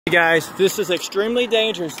Hey guys, this is extremely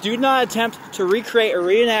dangerous. Do not attempt to recreate or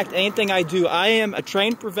reenact anything I do. I am a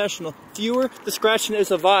trained professional. Viewer discretion is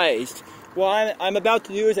advised. What I'm about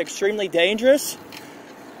to do is extremely dangerous.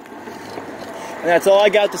 And that's all I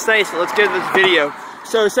got to say, so let's get into this video.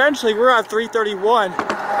 So essentially, we're on 331,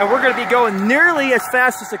 and we're going to be going nearly as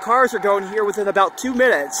fast as the cars are going here within about 2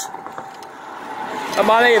 minutes. I'm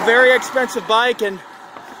on a very expensive bike, and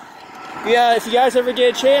yeah, if you guys ever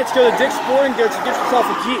get a chance, go to Dick's Sporting Goods and get yourself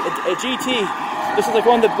a GT. This is like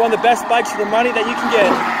one of the best bikes for the money that you can get.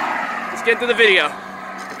 Let's get into the video.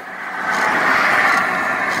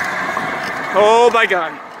 Oh my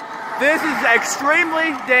God. This is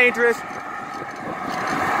extremely dangerous.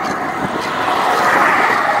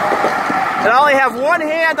 And I only have one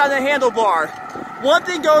hand on the handlebar. One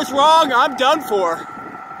thing goes wrong, I'm done for.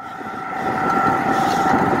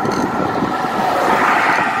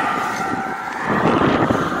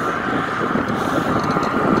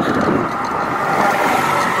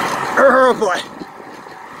 Oh boy,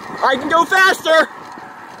 I can go faster.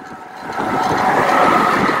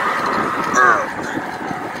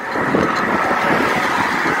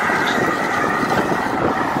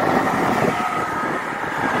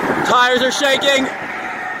 Tires are shaking.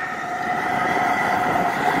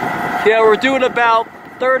 Yeah, we're doing about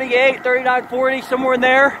 38, 39, 40, somewhere in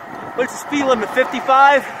there. What's the speed limit,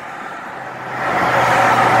 55?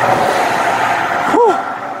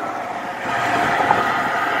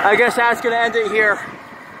 I guess that's going to end it here.